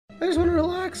I just want to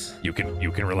relax. You can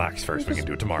relax first. We can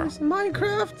do it tomorrow.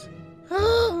 Minecraft.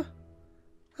 I'm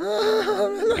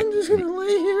just gonna lay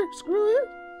here. Screw it.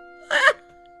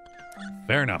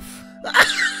 Fair enough.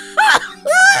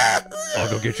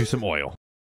 I'll go get you some oil.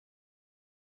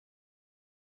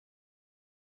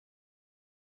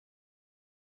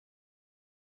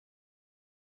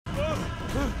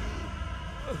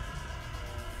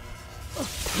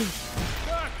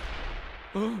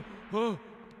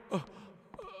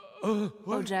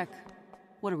 Oh, Jack,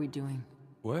 what are we doing?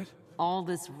 What? All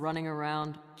this running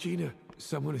around. Gina,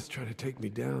 someone is trying to take me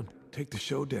down. Take the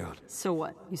show down. So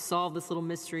what? You solve this little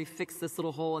mystery, fix this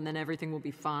little hole, and then everything will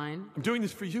be fine? I'm doing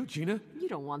this for you, Gina. You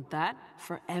don't want that.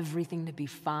 For everything to be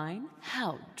fine?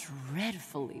 How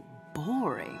dreadfully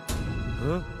boring.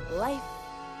 Huh? Life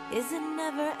is a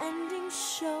never-ending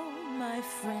show, my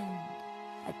friend.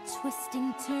 A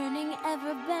twisting, turning,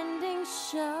 ever-bending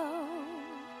show.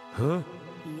 Huh?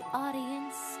 The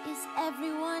audience is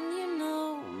everyone you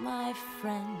know, my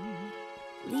friend.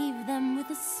 Leave them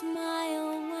with a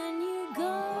smile when you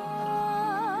go.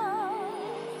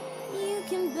 You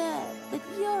can bet that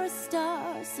you're a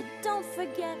star, so don't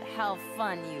forget how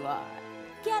fun you are.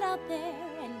 Get out there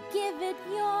and give it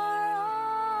your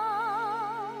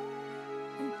all.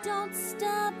 And don't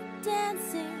stop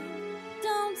dancing.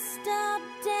 Don't stop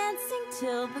dancing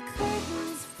till the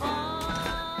curtains fall.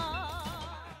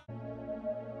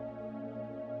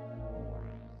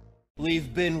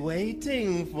 We've been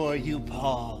waiting for you,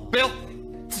 Paul. Bill,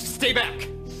 stay back.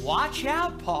 Watch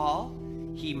out, Paul.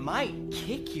 He might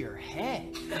kick your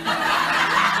head.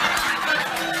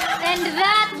 And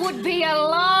that would be a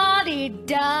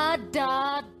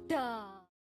la-di-da-da-da.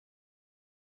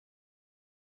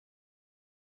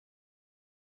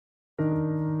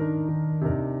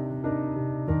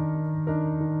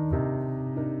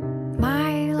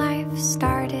 My life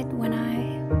started when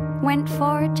I went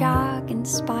for a jog and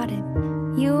spotted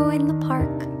you in the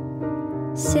park,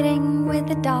 sitting with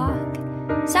a dog.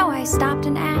 So I stopped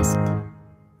and asked,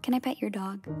 can I pet your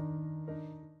dog?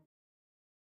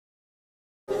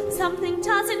 Something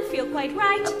doesn't feel quite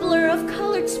right. A blur of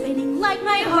colored spinning light.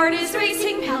 My heart is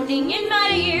racing, pounding in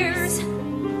my ears.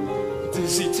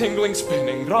 Dizzy, tingling,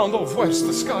 spinning round. Oh, where's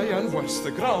the sky and where's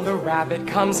the ground? The rabbit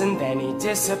comes and then he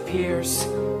disappears.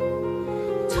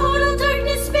 Total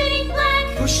darkness, spinning black.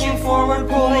 Pushing forward,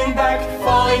 pulling back,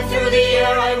 falling through the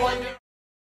air, I wonder.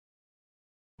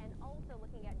 And also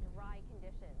looking at dry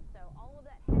conditions. So all of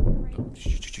that heavy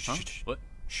rain. What?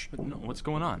 No, what's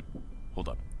going on? Hold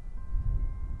up.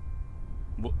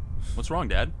 What's wrong,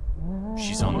 Dad?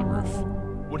 She's on the roof.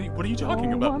 What are you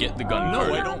talking about? Get the gun.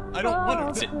 No, I don't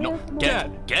want to. No,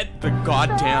 get the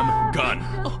goddamn gun.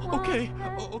 Oh, okay.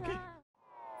 Oh, okay.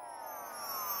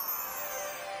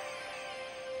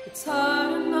 It's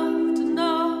hard enough to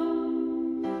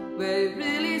know where you're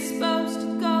really supposed to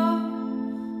go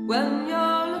when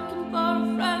you're looking for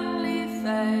a friendly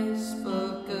face.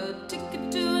 Book a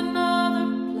ticket to another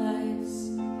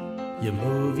place. You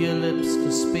move your lips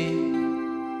to speak,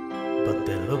 but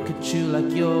they look at you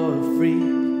like you're a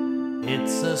freak.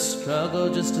 It's a struggle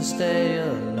just to stay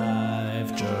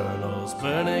alive. Journals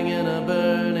burning in a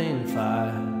burning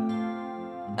fire.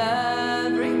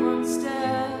 Everyone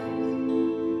stares,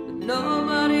 but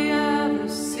nobody ever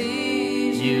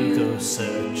sees you. You go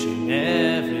searching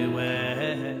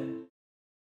everywhere.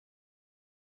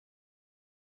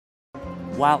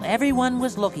 While everyone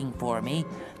was looking for me,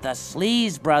 the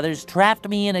Sleaze brothers trapped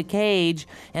me in a cage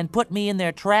and put me in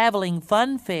their traveling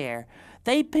fun fair.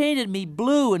 They painted me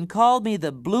blue and called me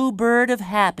the Bluebird of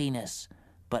Happiness.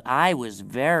 But I was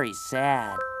very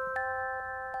sad.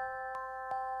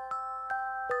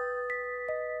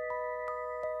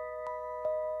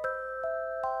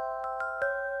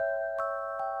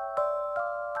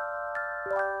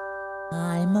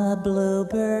 I'm a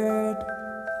bluebird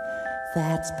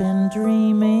that's been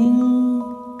dreaming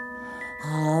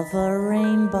of a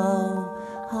rainbow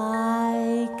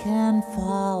I can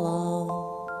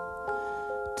follow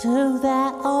to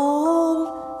that old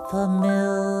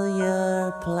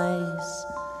familiar place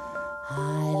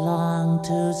I long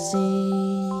to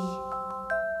see.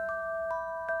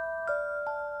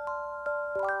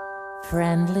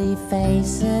 Friendly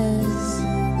faces,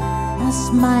 a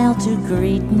smile to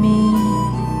greet me,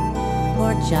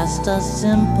 or just a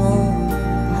simple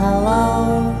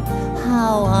hello,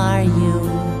 how are you?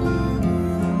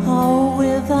 Oh,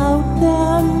 without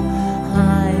them,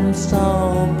 I'm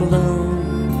so blue.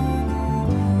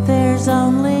 There's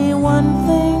only one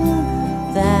thing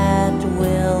that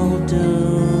will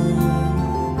do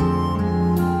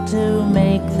to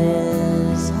make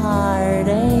this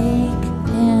heartache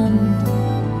end.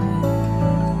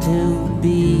 to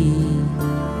be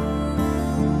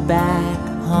back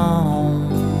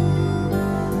home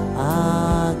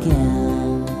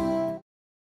again.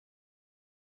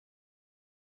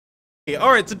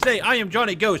 All right, so today I am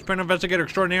Johnny Ghost, paranormal investigator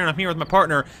extraordinaire, and I'm here with my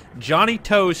partner, Johnny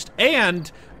Toast,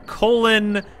 and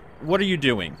Colin. What are you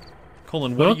doing?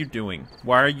 Colin, what are you doing?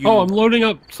 Why are you... Oh, I'm loading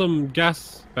up some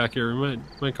gas back here. It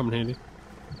might come in handy.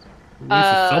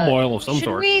 Some oil of some should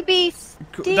sort. Should we be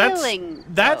stealing?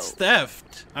 That's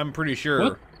theft, I'm pretty sure.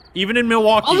 What? Even in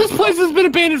Milwaukee... Oh, this place has been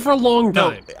abandoned for a long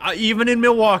time. No, even in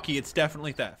Milwaukee, it's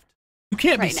definitely theft. You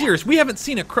can't be serious. We haven't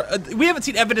seen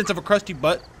evidence of a crusty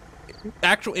butt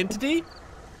actual entity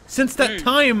since that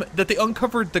time that they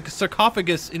uncovered the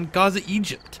sarcophagus in Gaza,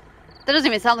 Egypt. That doesn't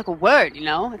even sound like a word, you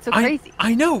know? It's so crazy.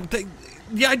 I know.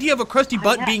 The idea of a crusty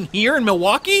butt being here in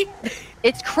Milwaukee?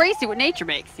 It's crazy what nature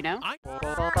makes, you know?